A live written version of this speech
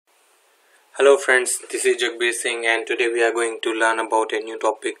Hello friends, this is Jagbir Singh and today we are going to learn about a new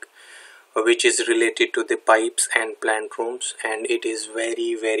topic which is related to the pipes and plant rooms, and it is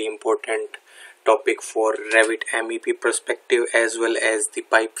very important topic for Revit MEP perspective as well as the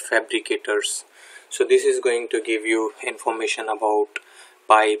pipe fabricators. So this is going to give you information about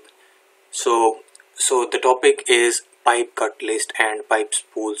pipe. So the topic is pipe cut list and pipe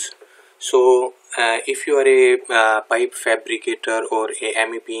spools. So if you are a pipe fabricator or a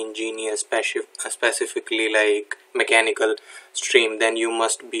MEP engineer specifically like mechanical stream, then you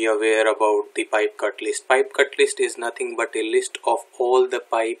must be aware about the pipe cut list. Pipe cut list is nothing but a list of all the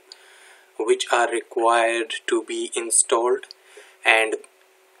pipe which are required to be installed, and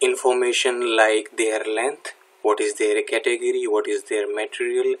information like their length, what is their category, what is their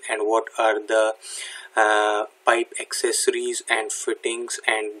material, and what are the pipe accessories and fittings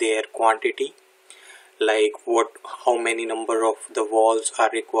and their quantity, like how many number of the walls are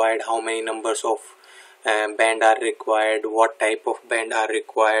required, how many numbers of band are required, what type of band are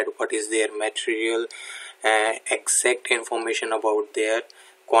required, what is their material, exact information about their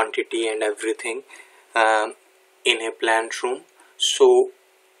quantity and everything in a plant room. So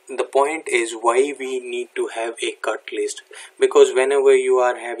the point is why we need to have a cut list, because whenever you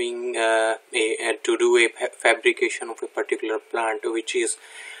are having to do a fabrication of a particular plant which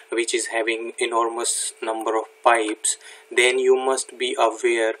is having enormous number of pipes, then you must be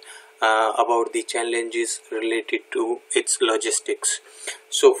aware about the challenges related to its logistics.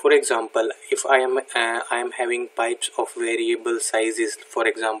 So for example, if I am having pipes of variable sizes, for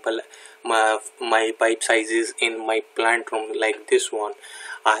example my pipe sizes in my plant room like this one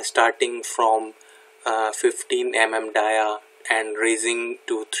are starting from 15 mm dia and raising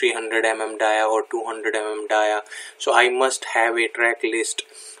to 300 mm dia or 200 mm dia. So I must have a track list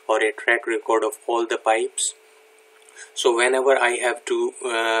or a track record of all the pipes. So whenever I have to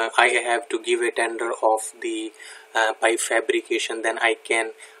give a tender of the pipe fabrication, then I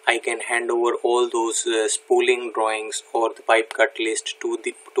can hand over all those spooling drawings or the pipe cut list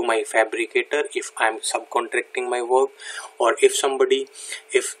to my fabricator if I'm subcontracting my work, or if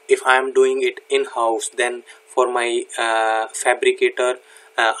I'm doing it in-house, then for my fabricator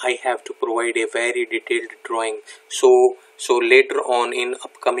I have to provide a very detailed drawing. So later on in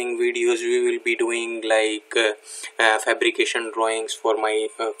upcoming videos we will be doing like fabrication drawings for my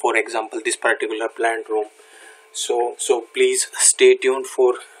for example this particular plant room. So please stay tuned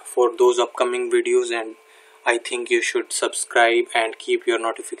for those upcoming videos, and I think you should subscribe and keep your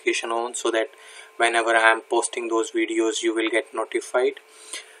notification on so that whenever I am posting those videos you will get notified.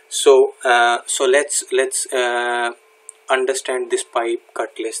 So let's understand this pipe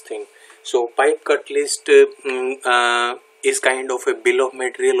cut list thing. So pipe cut list is kind of a bill of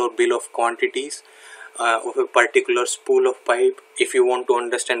material or bill of quantities of a particular spool of pipe. If you want to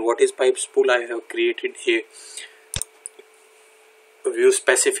understand what is pipe spool, I have created a view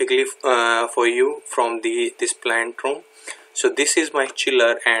specifically for you from this plant room. So this is my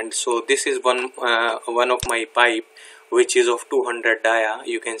chiller, and so this is one of my pipe which is of 200 dia,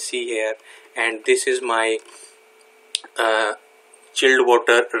 you can see here, and this is my chilled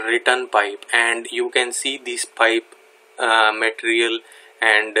water return pipe, and you can see this pipe material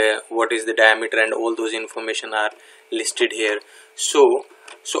and what is the diameter and all those information are listed here. So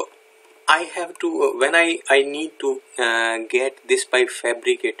I have to when I need to get this pipe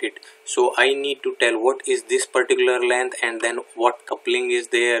fabricated, so I need to tell what is this particular length, and then what coupling is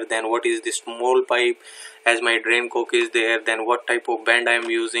there, then what is the small pipe as my drain coke is there, then what type of band I am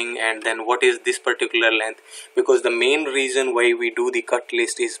using, and then what is this particular length. Because the main reason why we do the cut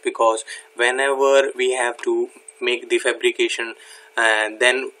list is because whenever we have to make the fabrication,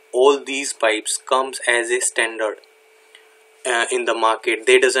 then all these pipes comes as a standard in the market.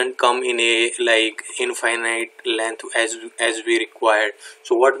 They doesn't come in a like infinite length as we required.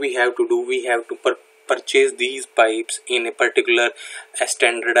 So what we have to do, we have to purchase these pipes in a particular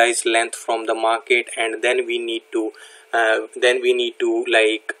standardized length from the market, and then we need to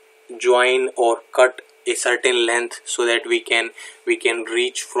like join or cut a certain length so that we can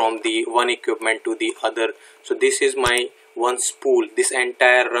reach from the one equipment to the other. So this is my one spool. This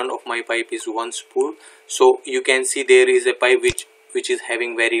entire run of my pipe is one spool. So you can see there is a pipe which is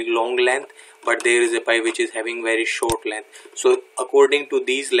having very long length, but there is a pipe which is having very short length. So according to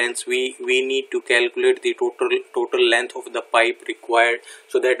these lengths we need to calculate the total length of the pipe required,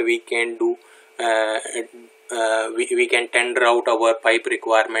 so that we can do we can tender out our pipe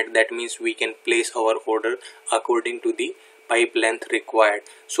requirement. That means we can place our order according to the pipe length required.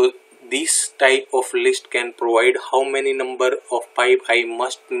 So this type of list can provide how many number of pipe I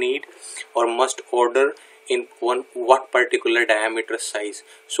must need or must order in what particular diameter size.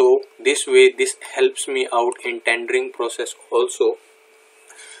 So this way this helps me out in tendering process also.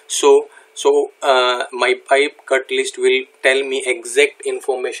 So my pipe cut list will tell me exact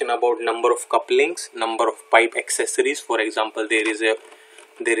information about number of couplings, number of pipe accessories. For example, there is a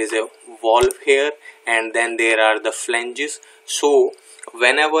valve here, and then there are the flanges. So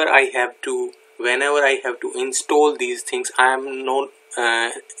whenever I have to install these things, I am not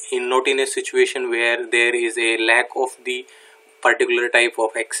in a situation where there is a lack of the particular type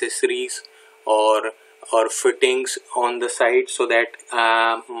of accessories or fittings on the site, so that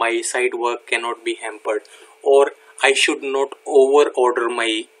my site work cannot be hampered, or I should not over order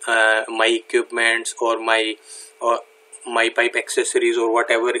my equipments or my pipe accessories or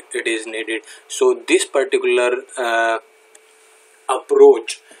whatever it is needed. So this particular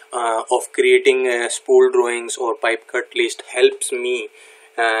approach of creating spool drawings or pipe cut list helps me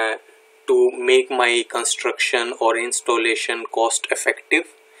to make my construction or installation cost effective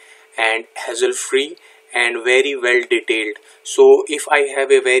and hassle free and very well detailed. So if I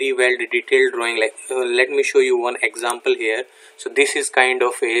have a very well detailed drawing, like let me show you one example here. So this is kind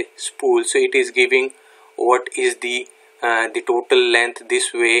of a spool, so it is giving what is the total length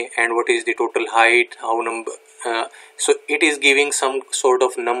this way and what is the total height, so it is giving some sort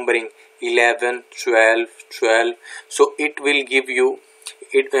of numbering, 11, 12, 12. So it will give you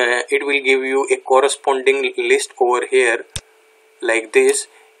a corresponding list over here like this,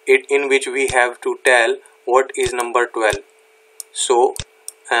 in which we have to tell what is number 12. So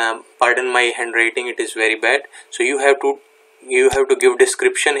pardon my handwriting, it is very bad. So you have to give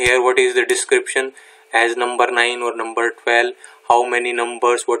description here. What is the description as number 9 or number 12, how many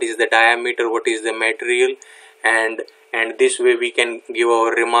numbers, what is the diameter, what is the material, and this way we can give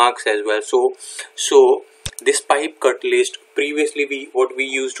our remarks as well. So this pipe cut list, previously what we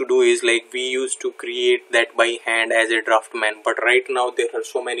used to do is, like, we used to create that by hand as a draftman, but right now there are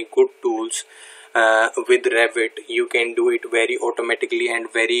so many good tools with Revit. You can do it very automatically and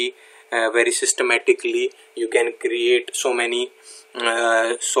very systematically. You can create so many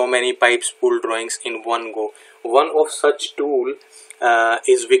pipe spool drawings in one go. One of such tool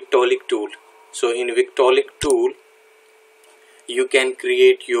is Victolic tool. So in Victolic tool you can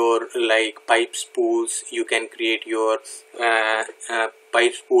create your pipe spools, you can create your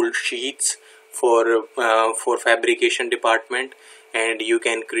pipe spool sheets for fabrication department, and you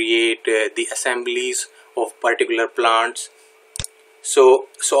can create the assemblies of particular plants. So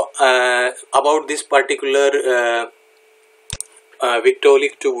about this particular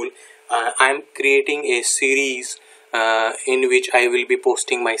Victolic tool, I am creating a series in which I will be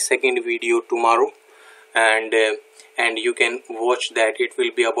posting my second video tomorrow, and you can watch that. It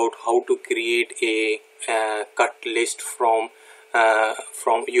will be about how to create a cut list from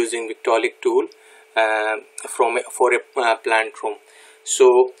using Victolic tool for a Plantroom.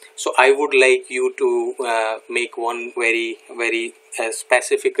 So I would like you to make one very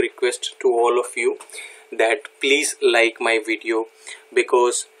specific request to all of you, that please like my video,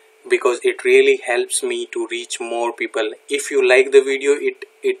 because it really helps me to reach more people. If you like the video,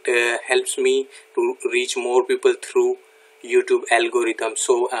 it helps me to reach more people through YouTube algorithm.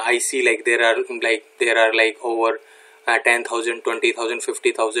 So I see there are over 10,000, 20,000,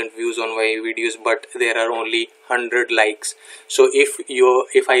 50,000 views on my videos, but there are only 100 likes. So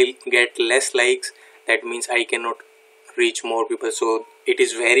if I get less likes, that means I cannot reach more people. So it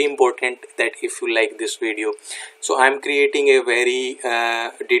is very important that if you like this video. So I am creating a very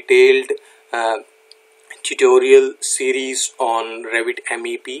detailed tutorial series on Revit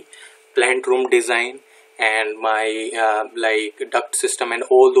MEP, Plantroom design, and my duct system and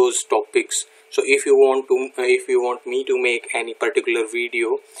all those topics. So if you want me to make any particular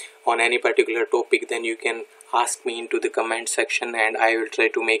video on any particular topic, then you can ask me into the comment section and I will try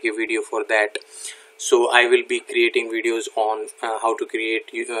to make a video for that. So I will be creating videos on how to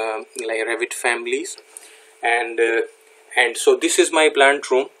create Revit families, and so this is my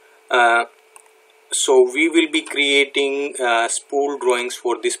Plantroom. So we will be creating spool drawings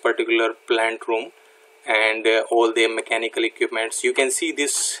for this particular Plantroom and all the mechanical equipments. You can see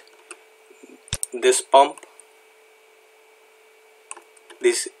this pump.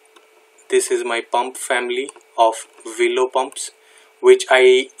 This is my pump family of willow pumps, which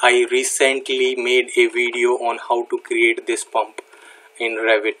I recently made a video on how to create this pump in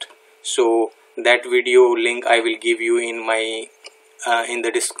Revit. So that video link I will give you in my in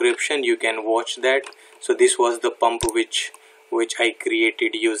the description. You can watch that. So this was the pump which I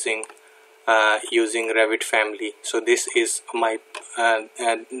created using using Revit family. So this is my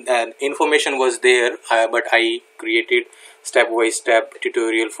information was there, but I created step-by-step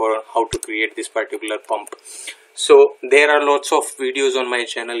tutorial for how to create this particular pump. So there are lots of videos on my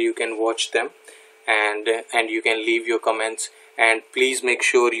channel, you can watch them, and you can leave your comments, and please make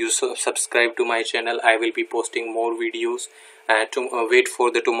sure you subscribe to my channel. I will be posting more videos, to wait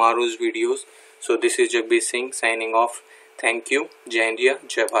for the tomorrow's videos. So this is Jagbir Singh signing off. Thank you. Jai India,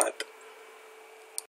 Jai Bharat.